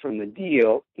withdraw from the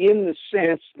deal, in the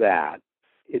sense that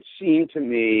it seemed to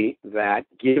me that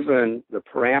given the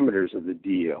parameters of the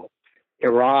deal,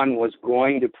 Iran was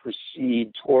going to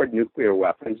proceed toward nuclear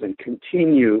weapons and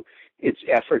continue its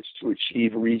efforts to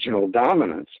achieve regional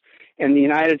dominance. And the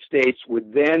United States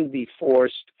would then be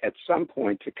forced at some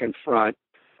point to confront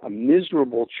a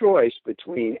miserable choice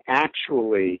between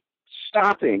actually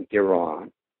stopping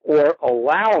Iran or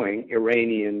allowing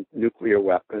Iranian nuclear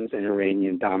weapons and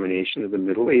Iranian domination of the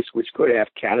Middle East, which could have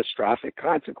catastrophic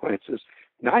consequences,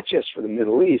 not just for the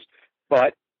Middle East,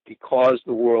 but because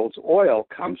the world's oil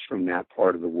comes from that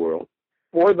part of the world,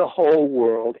 for the whole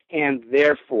world, and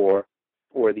therefore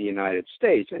for the United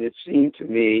States. And it seemed to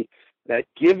me that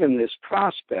given this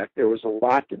prospect, there was a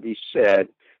lot to be said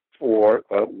for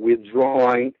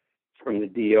withdrawing from the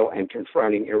deal and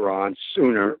confronting Iran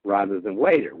sooner rather than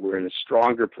later. We're in a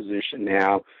stronger position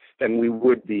now than we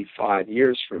would be 5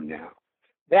 years from now.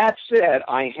 That said,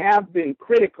 I have been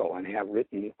critical and have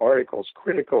written articles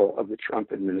critical of the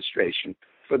Trump administration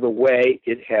for the way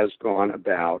it has gone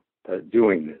about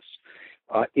doing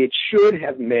this. It should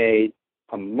have made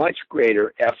a much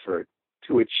greater effort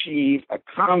to achieve a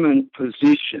common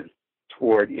position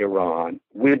toward Iran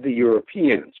with the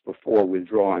Europeans before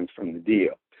withdrawing from the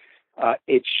deal.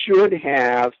 It should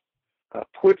have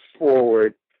put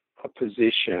forward a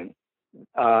position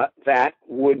that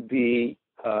would be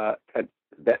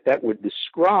that would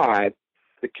describe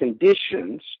the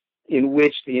conditions in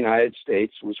which the United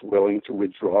States was willing to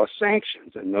withdraw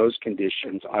sanctions. And those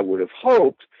conditions, I would have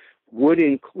hoped, would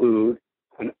include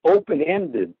an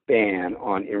open-ended ban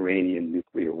on Iranian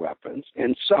nuclear weapons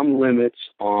and some limits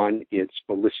on its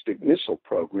ballistic missile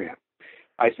program.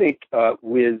 I think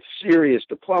with serious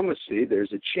diplomacy,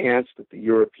 there's a chance that the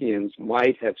Europeans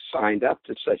might have signed up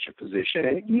to such a position.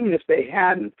 And even if they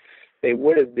hadn't, they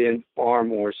would have been far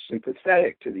more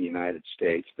sympathetic to the United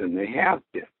States than they have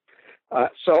been.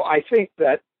 So I think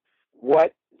that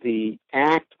what the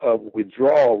act of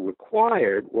withdrawal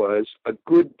required was a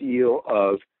good deal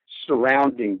of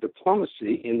surrounding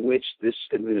diplomacy in which this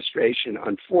administration,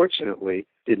 unfortunately,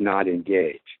 did not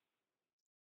engage.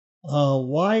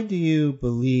 Why do you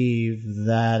believe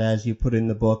that, as you put in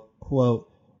the book,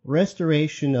 quote,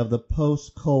 restoration of the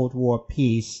post-Cold War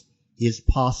peace is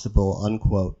possible,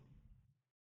 unquote?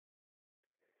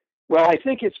 Well, I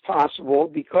think it's possible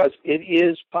because it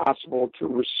is possible to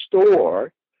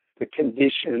restore the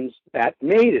conditions that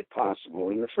made it possible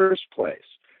in the first place.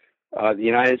 The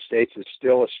United States is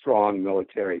still a strong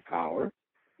military power.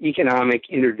 Economic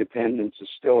interdependence is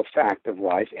still a fact of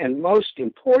life. And most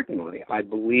importantly, I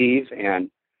believe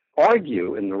and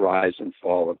argue in The Rise and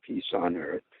Fall of Peace on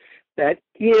Earth, that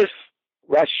if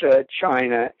Russia,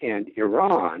 China, and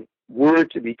Iran were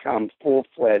to become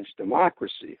full-fledged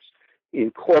democracies,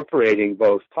 incorporating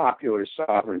both popular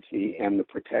sovereignty and the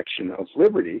protection of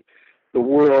liberty, the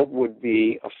world would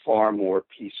be a far more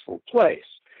peaceful place.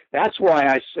 That's why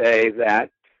I say that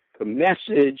the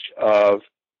message of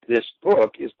this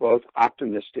book is both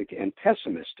optimistic and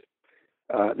pessimistic.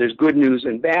 There's good news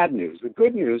and bad news. The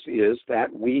good news is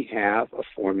that we have a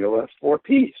formula for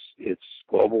peace. It's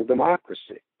global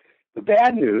democracy. The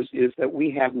bad news is that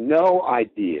we have no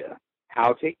idea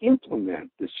how to implement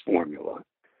this formula.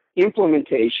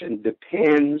 Implementation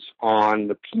depends on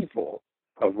the people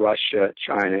of Russia,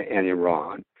 China, and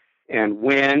Iran, and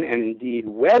when and indeed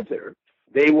whether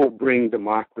they will bring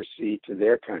democracy to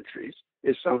their countries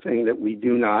is something that we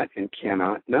do not and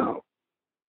cannot know.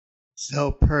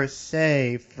 So per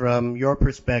se, from your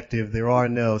perspective, there are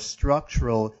no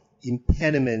structural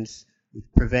impediments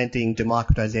preventing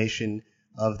democratization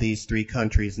of these three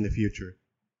countries in the future?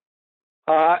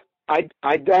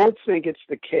 I don't think it's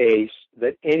the case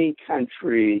that any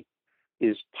country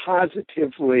is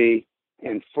positively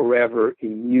and forever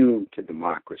immune to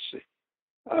democracy.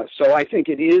 So I think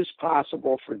it is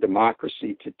possible for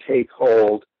democracy to take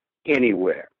hold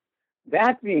anywhere.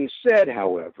 That being said,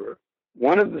 however,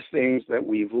 one of the things that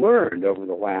we've learned over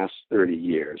the last 30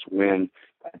 years, when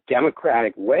a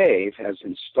democratic wave has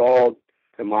installed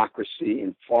democracy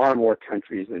in far more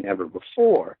countries than ever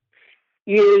before,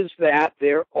 is that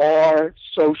there are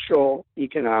social,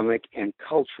 economic, and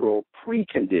cultural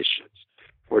preconditions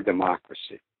for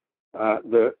democracy.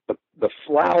 The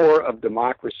flower of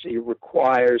democracy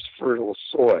requires fertile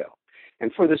soil.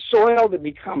 And for the soil to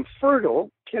become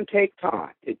fertile can take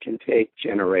time. It can take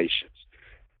generations.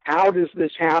 How does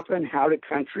this happen? How do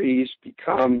countries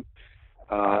become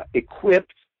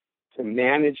equipped to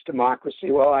manage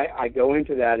democracy? Well, I go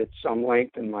into that at some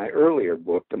length in my earlier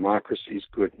book, Democracy's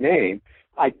Good Name.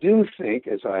 I do think,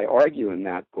 as I argue in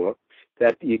that book,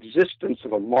 that the existence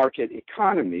of a market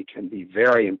economy can be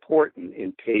very important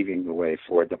in paving the way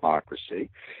for democracy.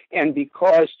 And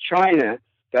because China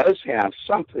does have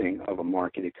something of a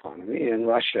market economy, and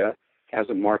Russia has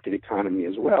a market economy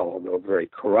as well, although a very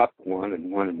corrupt one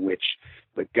and one in which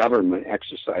the government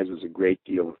exercises a great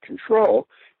deal of control,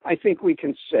 I think we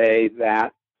can say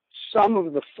that some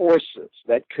of the forces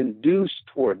that conduce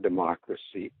toward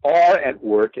democracy are at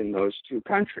work in those two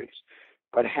countries.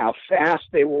 But how fast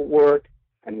they will work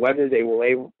and whether they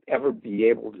will ever be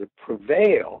able to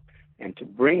prevail and to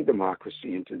bring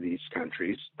democracy into these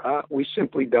countries, we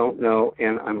simply don't know,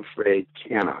 and I'm afraid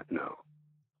cannot know.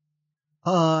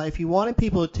 If you wanted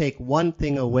people to take one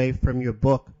thing away from your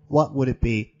book, what would it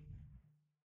be?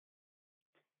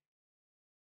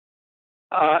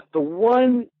 The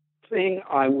one thing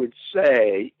I would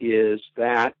say is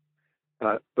that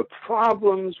the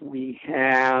problems we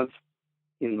have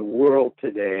in the world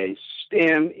today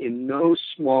stem in no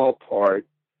small part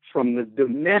from the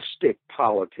domestic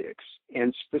politics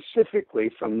and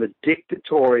specifically from the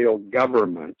dictatorial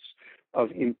governments of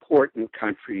important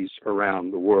countries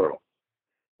around the world.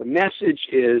 The message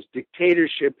is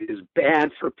dictatorship is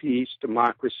bad for peace,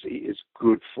 democracy is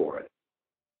good for it.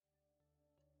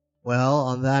 Well,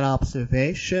 on that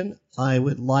observation, I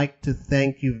would like to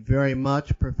thank you very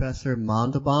much, Professor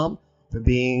Mandelbaum, for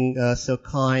being so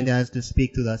kind as to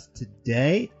speak to us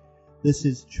today. This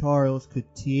is Charles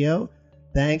Coutinho.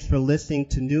 Thanks for listening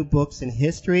to New Books in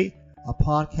History, a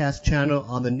podcast channel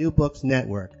on the New Books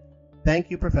Network. Thank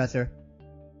you, Professor.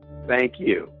 Thank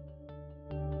you.